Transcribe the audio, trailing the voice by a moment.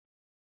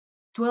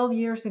12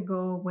 years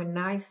ago, when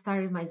I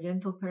started my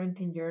gentle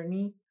parenting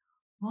journey,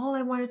 all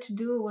I wanted to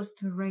do was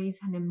to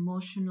raise an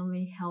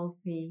emotionally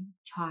healthy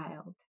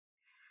child.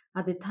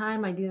 At the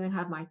time, I didn't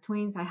have my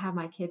twins, I had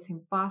my kids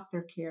in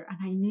foster care, and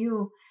I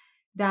knew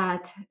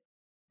that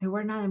they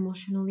were not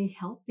emotionally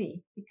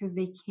healthy because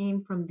they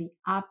came from the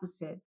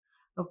opposite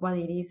of what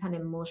it is an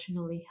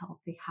emotionally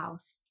healthy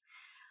house.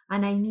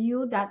 And I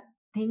knew that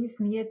things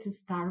needed to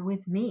start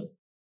with me,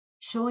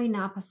 showing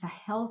up as a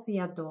healthy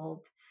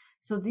adult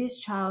so this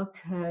child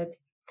could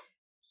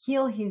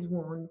heal his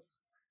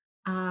wounds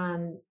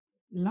and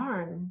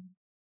learn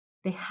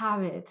the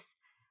habits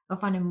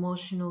of an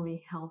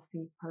emotionally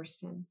healthy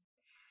person.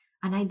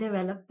 And I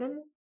developed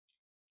them.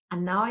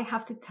 And now I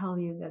have to tell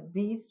you that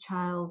this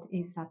child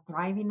is a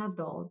thriving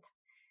adult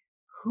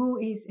who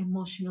is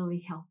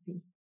emotionally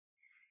healthy.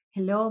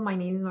 Hello, my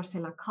name is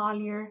Marcela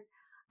Collier.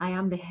 I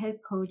am the head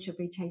coach of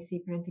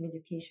HIC Parenting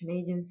Education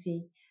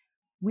Agency.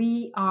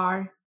 We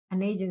are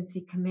an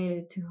agency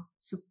committed to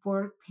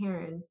support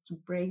parents to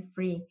break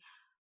free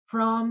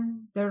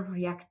from their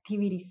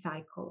reactivity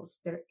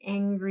cycles, their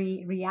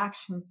angry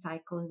reaction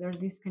cycles, their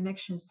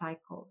disconnection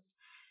cycles,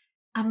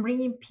 and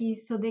bringing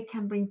peace so they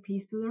can bring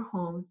peace to their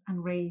homes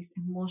and raise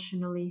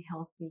emotionally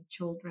healthy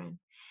children.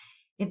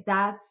 If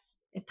that's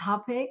a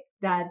topic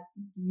that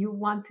you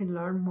want to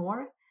learn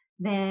more,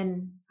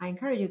 then I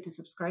encourage you to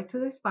subscribe to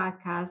this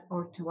podcast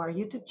or to our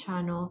YouTube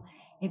channel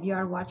if you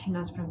are watching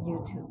us from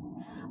YouTube.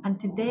 And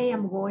today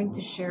I'm going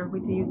to share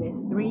with you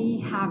the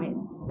 3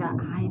 habits that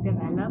I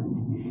developed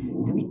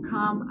to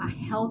become a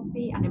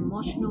healthy and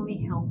emotionally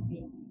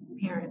healthy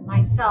parent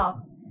myself.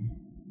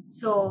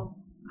 So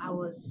I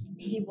was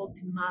able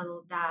to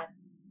model that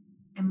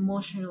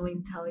emotional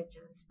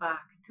intelligence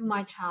back to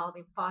my child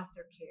in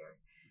foster care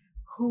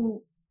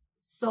who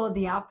saw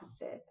the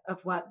opposite of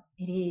what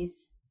it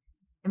is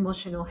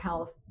emotional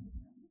health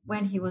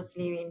when he was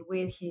living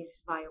with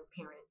his bio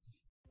parents.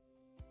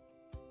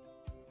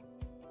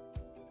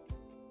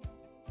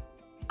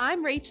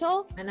 I'm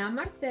Rachel. And I'm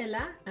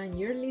Marcela, and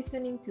you're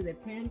listening to the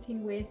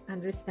Parenting with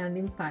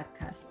Understanding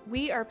podcast.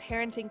 We are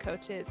parenting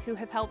coaches who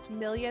have helped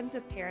millions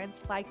of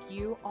parents like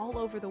you all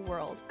over the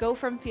world go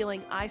from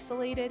feeling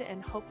isolated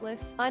and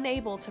hopeless,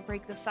 unable to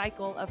break the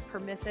cycle of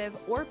permissive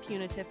or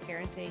punitive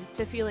parenting,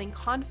 to feeling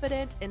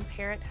confident in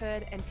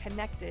parenthood and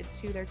connected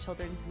to their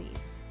children's needs.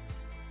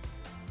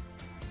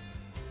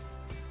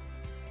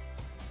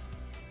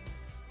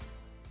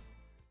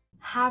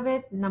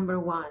 Habit number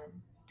 1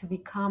 to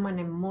become an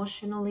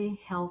emotionally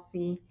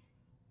healthy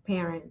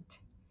parent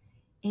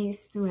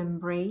is to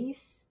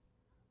embrace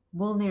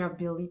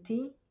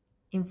vulnerability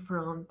in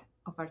front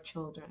of our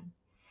children.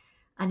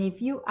 And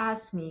if you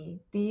ask me,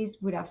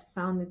 this would have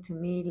sounded to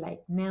me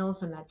like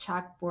nails on a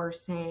chalkboard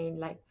saying,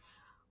 like,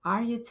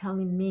 are you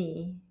telling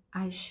me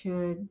I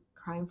should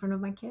cry in front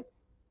of my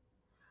kids?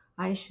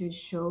 I should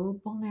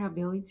show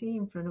vulnerability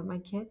in front of my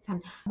kids?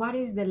 And what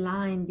is the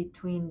line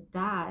between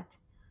that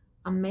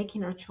and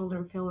making our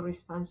children feel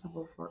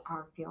responsible for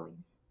our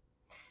feelings?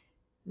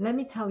 Let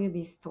me tell you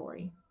this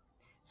story.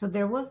 So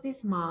there was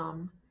this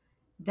mom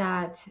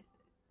that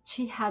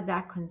she had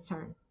that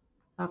concern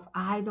of,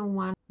 I don't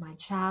want my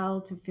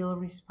child to feel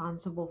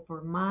responsible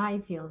for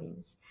my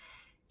feelings.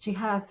 She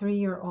had a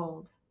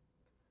 3-year-old.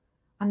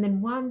 And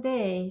then one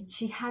day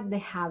she had the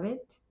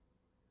habit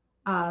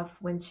of,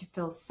 when she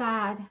feels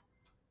sad,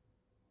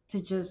 to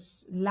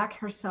just lock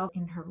herself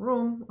in her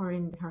room or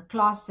in her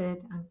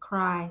closet and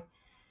cry.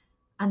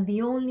 And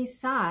the only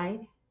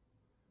side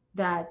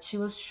that she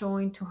was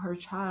showing to her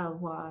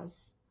child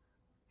was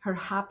her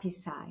happy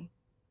side,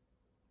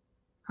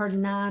 her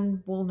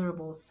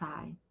non-vulnerable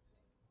side.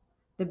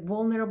 The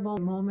vulnerable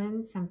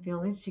moments and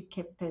feelings, she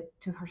kept it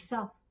to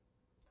herself.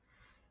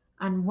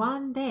 And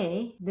one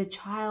day, the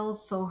child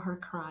saw her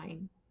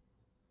crying.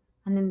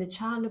 And then the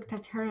child looked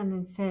at her and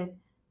then said,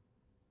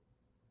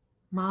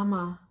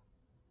 Mama,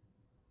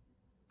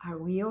 are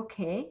we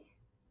okay?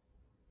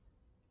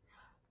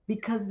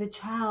 Because the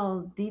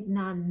child did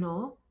not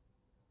know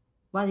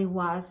what it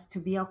was to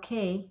be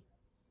okay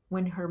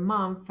when her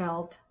mom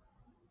felt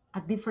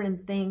a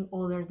different thing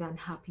other than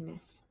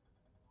happiness.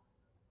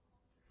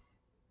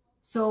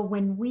 So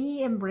when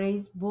we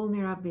embrace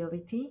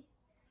vulnerability,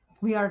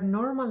 we are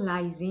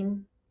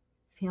normalizing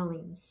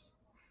feelings.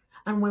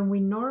 And when we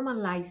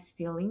normalize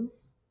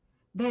feelings,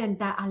 then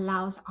that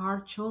allows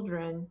our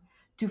children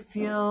to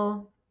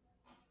feel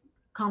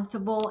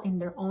comfortable in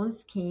their own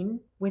skin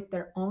with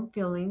their own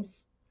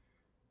feelings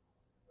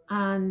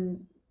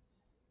and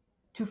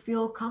to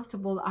feel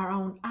comfortable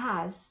around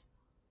us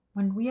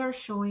when we are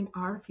showing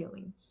our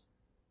feelings.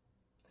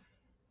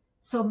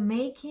 So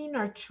making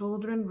our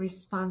children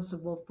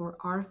responsible for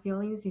our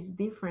feelings is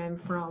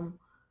different from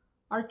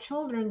our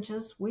children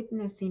just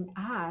witnessing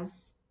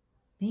us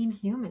being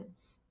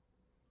humans.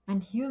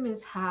 And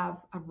humans have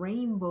a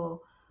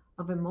rainbow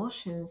of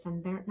emotions,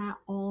 and they're not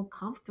all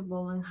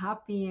comfortable and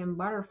happy and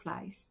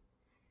butterflies.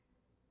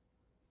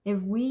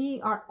 If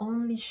we are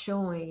only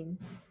showing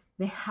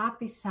the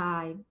happy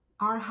side,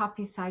 our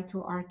happy side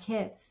to our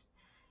kids,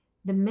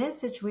 the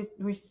message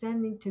we're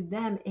sending to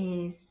them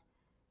is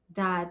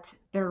that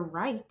they're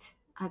right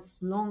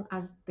as long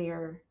as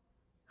they're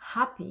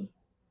happy.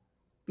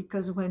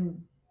 Because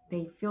when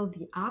they feel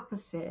the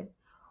opposite,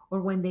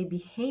 or when they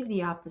behave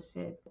the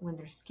opposite, when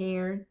they're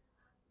scared,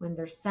 when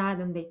they're sad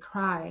and they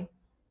cry,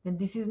 then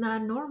this is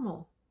not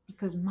normal.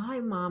 Because my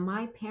mom,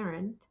 my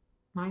parent,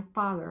 my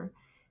father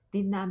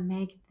did not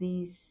make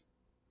this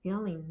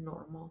feeling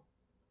normal.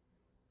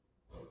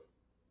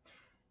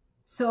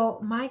 So,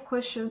 my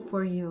question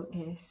for you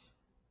is,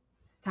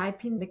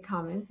 type in the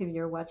comments if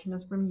you're watching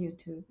us from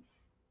YouTube.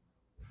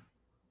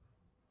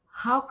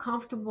 How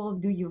comfortable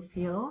do you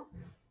feel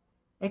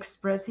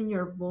expressing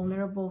your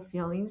vulnerable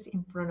feelings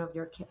in front of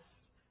your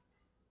kids?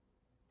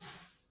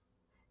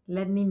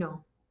 Let me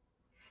know.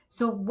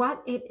 So,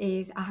 what it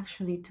is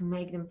actually to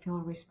make them feel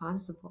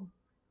responsible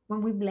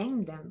when we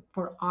blame them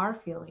for our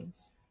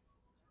feelings.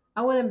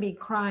 I wouldn't be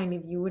crying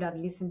if you would have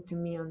listened to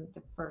me in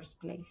the first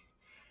place.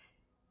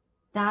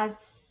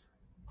 That's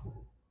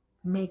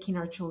making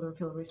our children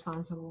feel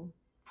responsible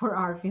for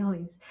our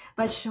feelings.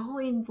 But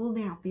showing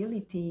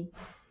vulnerability,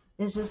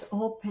 it just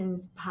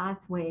opens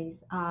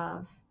pathways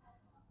of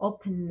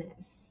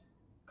openness,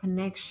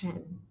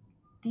 connection,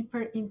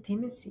 deeper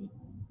intimacy.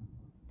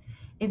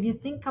 If you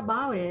think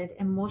about it,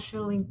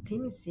 emotional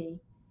intimacy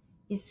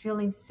is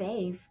feeling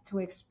safe to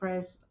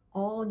express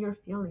all your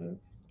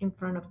feelings in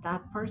front of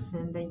that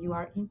person that you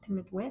are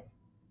intimate with.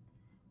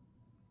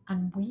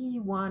 And we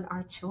want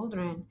our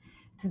children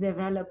to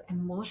develop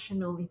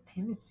emotional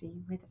intimacy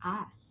with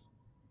us,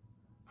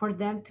 for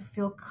them to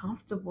feel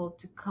comfortable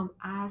to come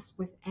us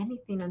with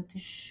anything and to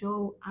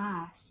show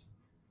us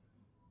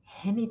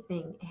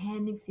anything,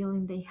 any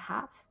feeling they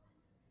have,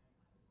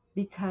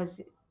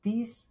 because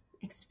this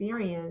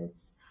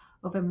experience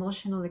of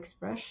emotional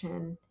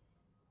expression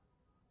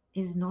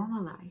is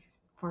normalized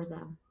for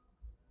them.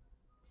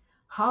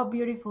 How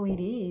beautiful it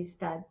is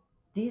that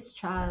this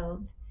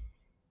child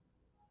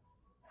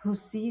who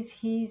sees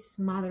his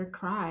mother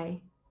cry,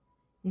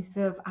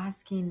 instead of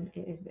asking,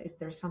 is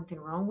there something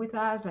wrong with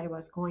us? Like,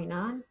 what's going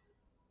on?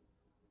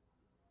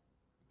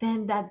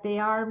 Then that they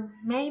are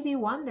maybe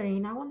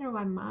wondering, I wonder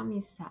why mom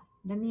is sad.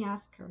 Let me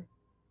ask her,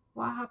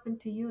 what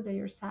happened to you that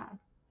you're sad?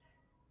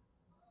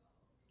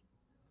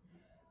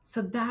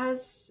 So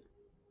that's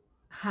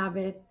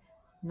habit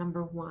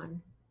number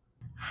one.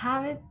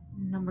 Habit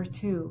number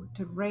two,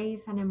 to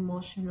raise an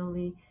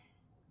emotionally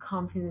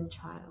confident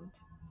child,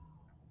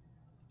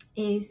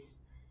 is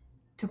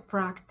to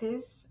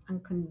practice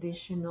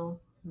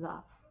unconditional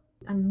love.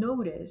 And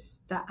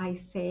notice that I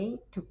say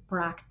to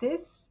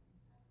practice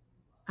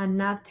and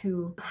not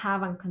to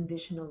have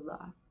unconditional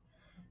love,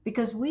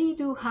 because we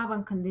do have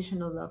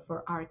unconditional love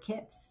for our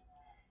kids.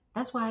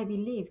 That's why I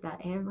believe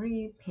that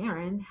every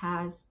parent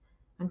has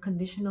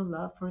unconditional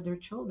love for their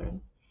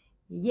children.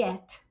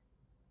 Yet,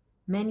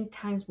 many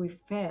times we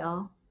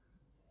fail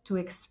to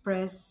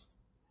express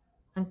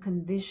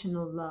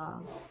unconditional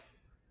love,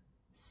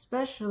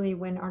 especially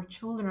when our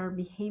children are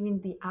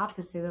behaving the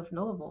opposite of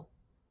lovable,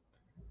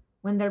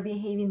 when they're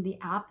behaving the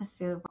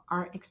opposite of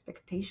our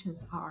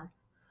expectations are,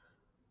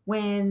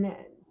 when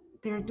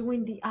they're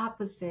doing the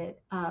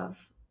opposite of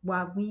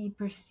what we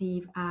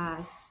perceive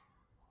as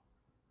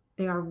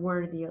they are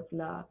worthy of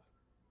love.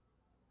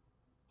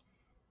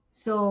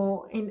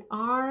 So, in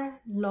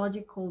our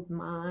logical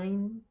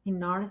mind,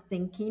 in our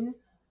thinking,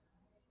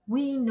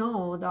 we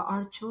know that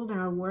our children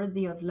are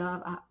worthy of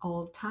love at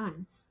all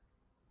times.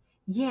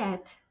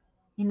 Yet,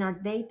 in our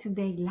day to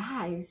day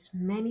lives,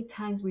 many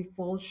times we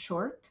fall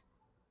short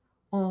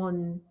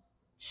on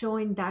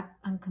showing that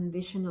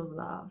unconditional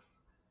love.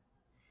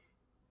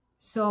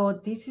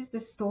 So, this is the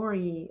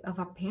story of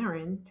a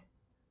parent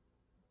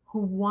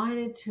who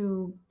wanted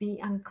to be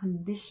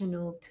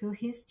unconditional to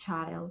his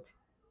child.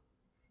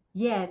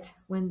 Yet,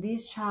 when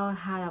this child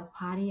had a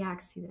potty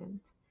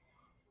accident,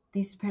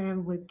 this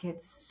parent would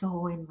get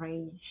so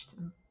enraged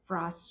and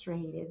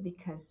frustrated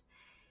because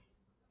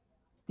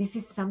this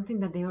is something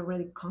that they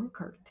already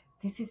conquered.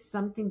 This is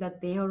something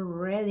that they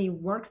already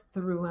worked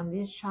through, and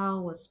this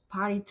child was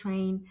potty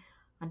trained.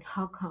 And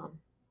how come?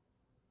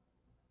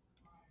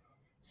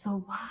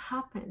 So, what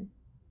happened?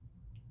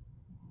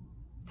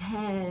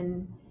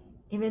 Then,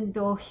 even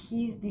though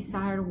his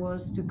desire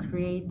was to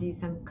create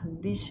this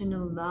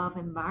unconditional love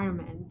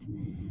environment,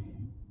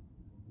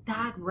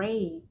 that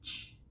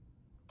rage,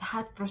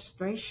 that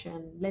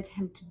frustration led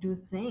him to do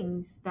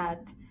things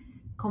that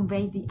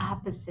convey the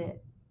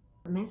opposite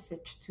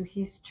message to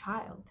his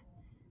child.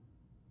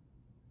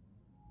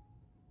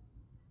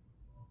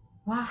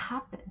 What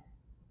happened?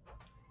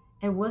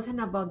 It wasn't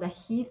about that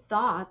he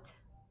thought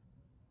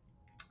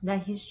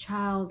that his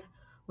child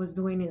was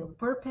doing it on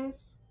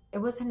purpose. It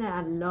wasn't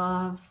a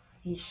love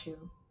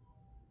issue.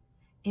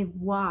 It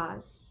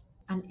was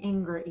an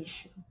anger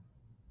issue.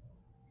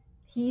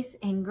 His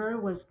anger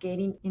was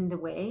getting in the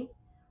way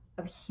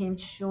of him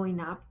showing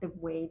up the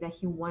way that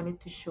he wanted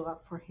to show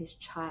up for his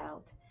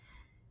child.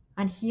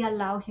 And he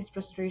allowed his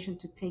frustration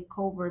to take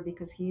over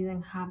because he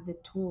didn't have the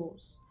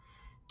tools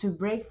to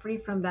break free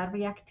from that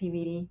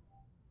reactivity,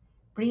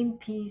 bring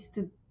peace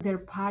to their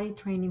potty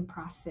training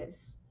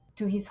process,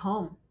 to his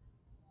home.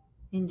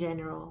 in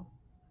general.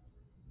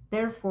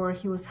 Therefore,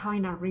 he was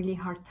having a really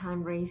hard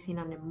time raising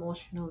an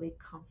emotionally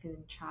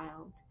confident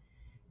child.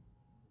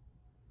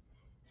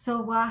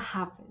 So, what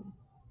happened?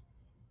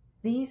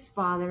 This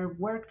father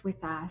worked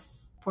with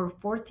us for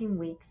 14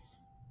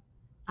 weeks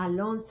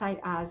alongside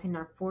us in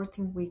our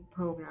 14-week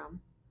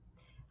program.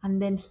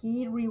 And then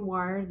he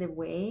rewired the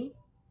way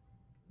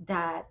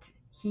that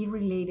he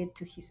related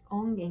to his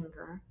own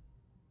anger.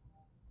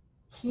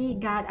 He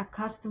got a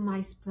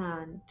customized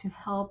plan to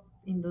help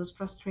in those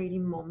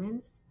frustrating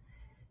moments,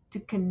 to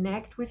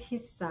connect with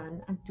his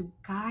son and to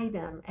guide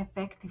them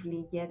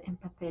effectively yet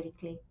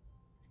empathetically.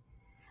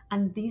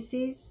 And this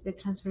is the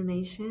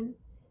transformation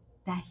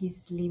that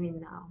he's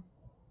living now.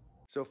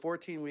 So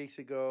 14 weeks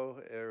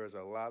ago, there was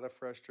a lot of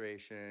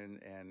frustration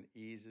and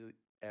easy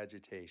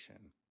agitation.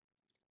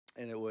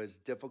 And it was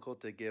difficult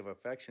to give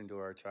affection to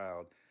our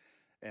child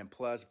and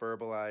plus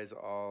verbalize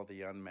all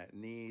the unmet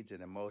needs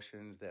and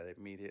emotions that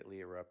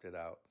immediately erupted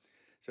out.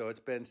 So it's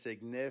been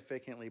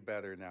significantly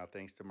better now,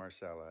 thanks to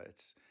Marcella.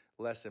 It's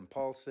less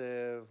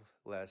impulsive,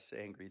 less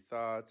angry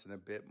thoughts, and a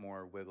bit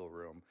more wiggle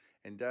room.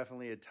 And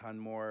definitely a ton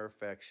more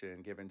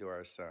affection given to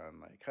our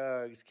son, like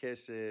hugs,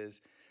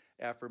 kisses,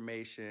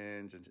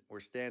 affirmations, and we're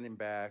standing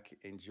back,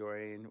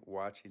 enjoying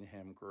watching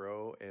him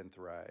grow and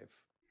thrive.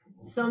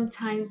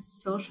 Sometimes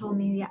social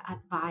media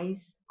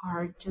advice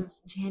are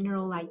just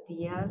general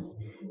ideas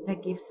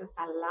that gives us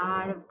a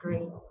lot of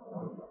great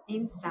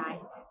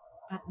insight,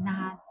 but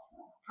not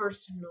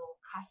personal,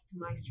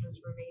 customized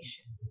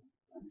transformation.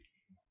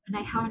 And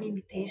I have an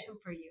invitation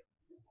for you.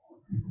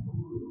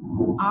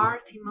 Our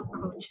team of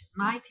coaches,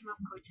 my team of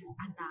coaches,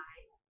 and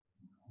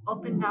I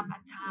opened up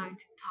a time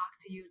to talk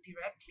to you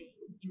directly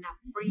in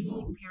a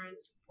free parent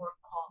support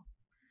call.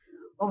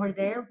 Over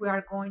there, we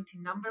are going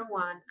to number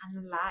one,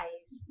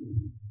 analyze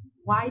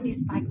why,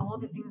 despite all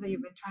the things that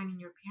you've been trying in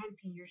your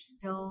parenting, you're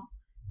still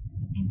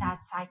in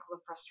that cycle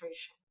of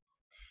frustration.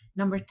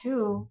 Number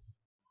two,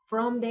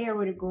 from there,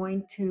 we're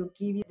going to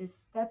give you the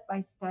step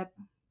by step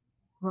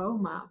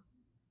roadmap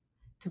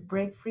to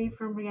break free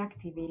from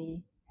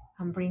reactivity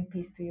and bring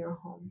peace to your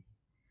home.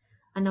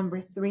 And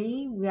number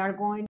three, we are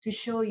going to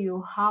show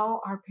you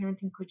how our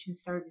parenting coaching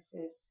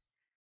services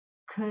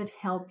could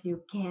help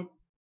you get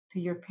to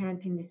your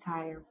parenting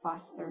desire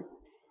faster.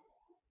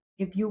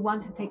 If you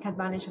want to take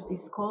advantage of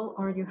this call,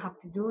 all you have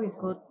to do is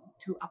go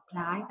to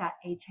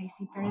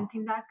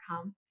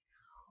apply.hicparenting.com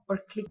or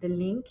click the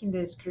link in the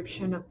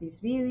description of this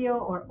video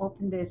or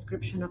open the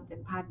description of the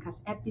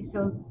podcast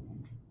episode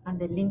and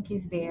the link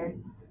is there.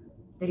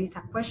 There is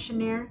a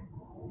questionnaire.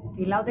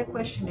 Fill out the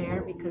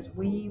questionnaire because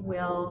we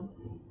will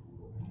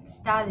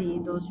study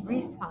those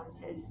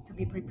responses to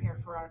be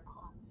prepared for our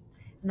call.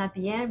 And at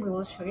the end, we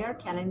will show you our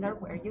calendar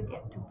where you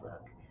get to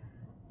book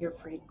your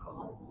free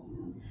call.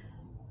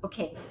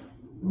 Okay,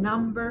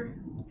 number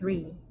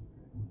three,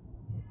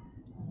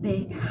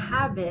 the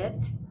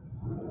habit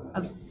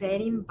of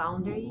setting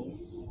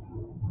boundaries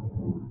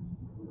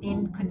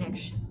in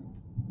connection.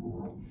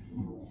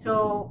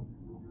 So,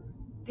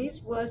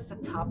 this was a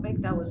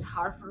topic that was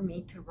hard for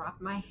me to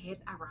wrap my head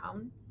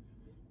around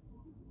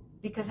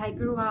because I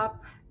grew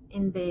up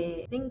in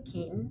the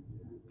thinking,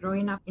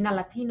 growing up in a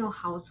Latino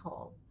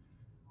household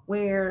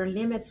where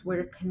limits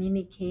were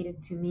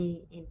communicated to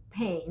me in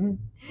pain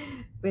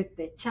with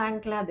the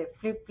chancla, the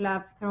flip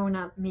flop thrown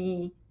at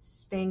me,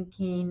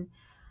 spanking,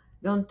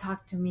 don't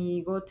talk to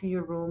me, go to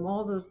your room,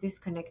 all those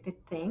disconnected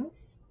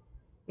things.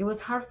 It was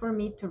hard for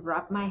me to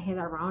wrap my head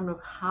around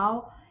of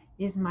how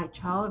is my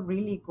child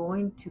really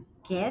going to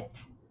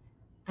get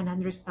and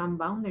understand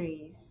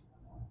boundaries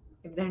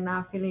if they're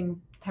not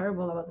feeling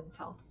terrible about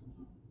themselves.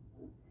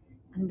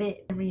 And the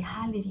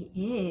reality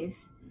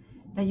is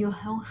that you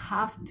don't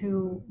have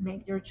to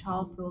make your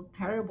child feel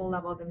terrible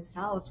about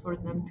themselves for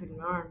them to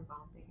learn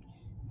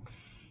boundaries.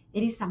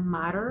 It is a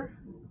matter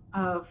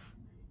of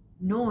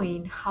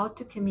knowing how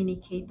to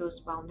communicate those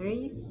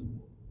boundaries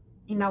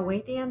in a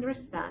way they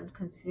understand,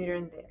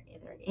 considering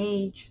their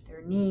age,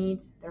 their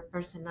needs, their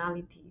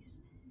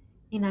personalities,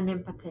 in an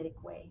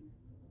empathetic way.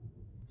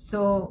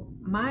 So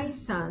my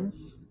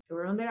sons, they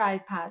were on their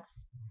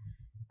iPads,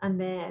 and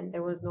then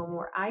there was no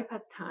more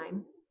iPad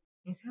time.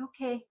 I said,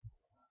 okay,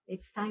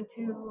 it's time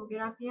to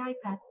get off the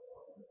iPad.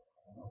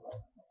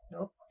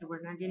 Nope, they were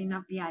not getting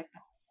off the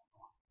iPads.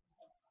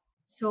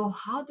 So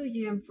how do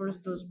you enforce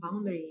those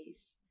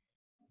boundaries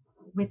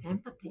with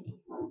empathy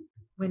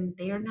when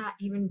they're not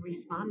even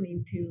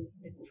responding to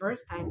the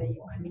first time that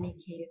you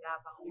communicated that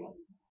boundary?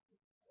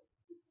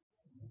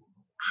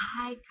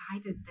 I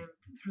guided them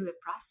through the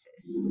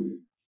process.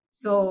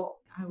 So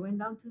I went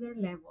down to their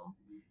level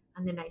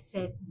and then I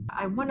said,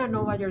 I want to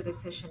know what your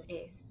decision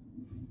is.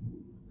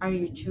 Are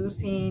you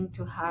choosing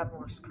to have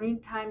more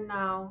screen time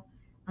now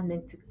and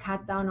then to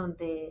cut down on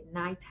the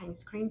nighttime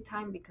screen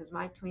time because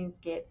my twins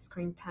get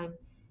screen time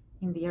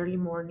in the early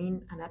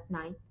morning and at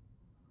night?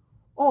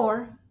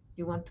 Or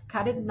you want to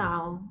cut it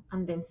now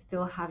and then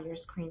still have your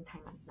screen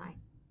time at night?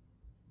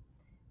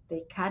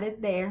 They cut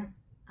it there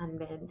and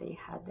then they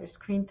had their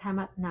screen time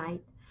at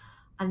night.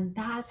 And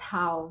that's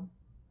how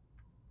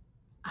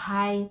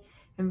I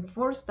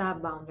Enforce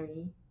that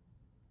boundary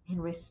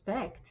in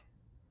respect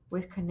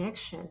with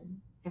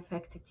connection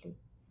effectively.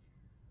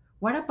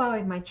 What about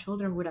if my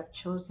children would have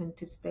chosen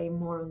to stay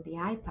more on the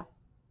iPad?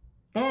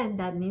 Then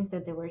that means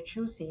that they were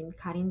choosing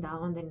cutting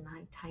down on the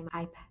nighttime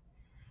iPad.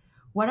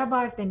 What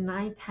about if the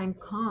nighttime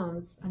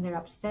comes and they're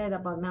upset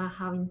about not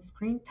having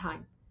screen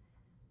time?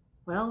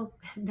 Well,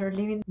 they're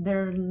living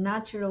their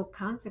natural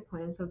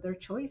consequence of their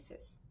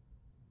choices.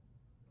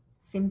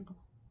 Simple.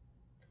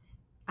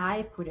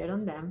 I put it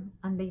on them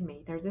and they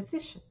made their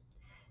decision.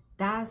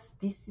 That's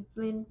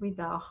discipline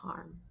without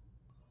harm.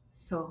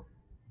 So,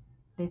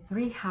 the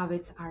three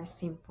habits are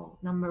simple.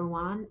 Number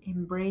one,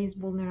 embrace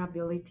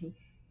vulnerability.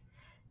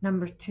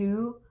 Number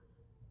two,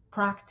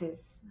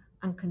 practice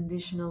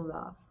unconditional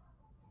love.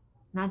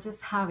 Not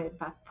just have it,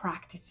 but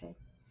practice it.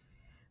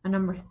 And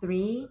number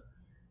three,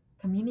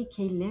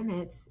 communicate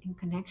limits in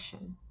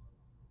connection.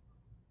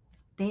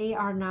 They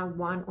are not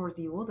one or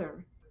the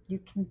other. You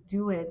can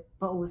do it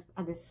both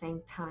at the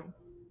same time.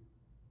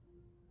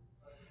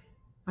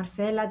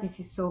 Marcela, this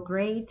is so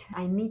great.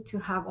 I need to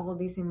have all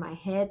this in my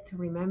head to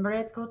remember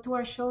it. Go to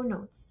our show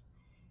notes.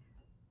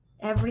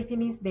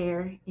 Everything is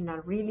there in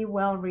a really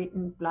well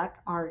written blog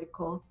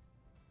article.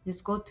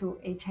 Just go to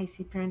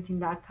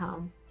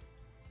hicparenting.com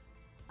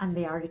and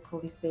the article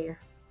is there.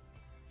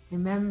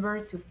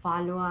 Remember to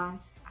follow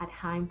us at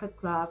Heimpet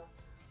Club.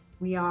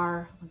 We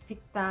are on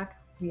TikTok,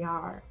 we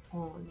are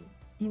on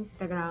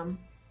Instagram.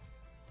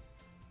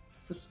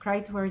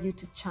 Subscribe to our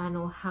YouTube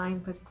channel,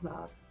 Heimpet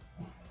Club.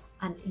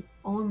 And it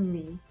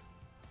only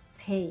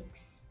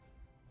takes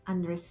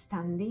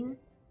understanding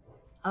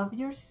of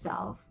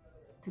yourself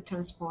to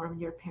transform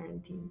your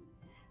parenting.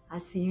 I'll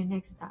see you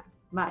next time.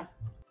 Bye.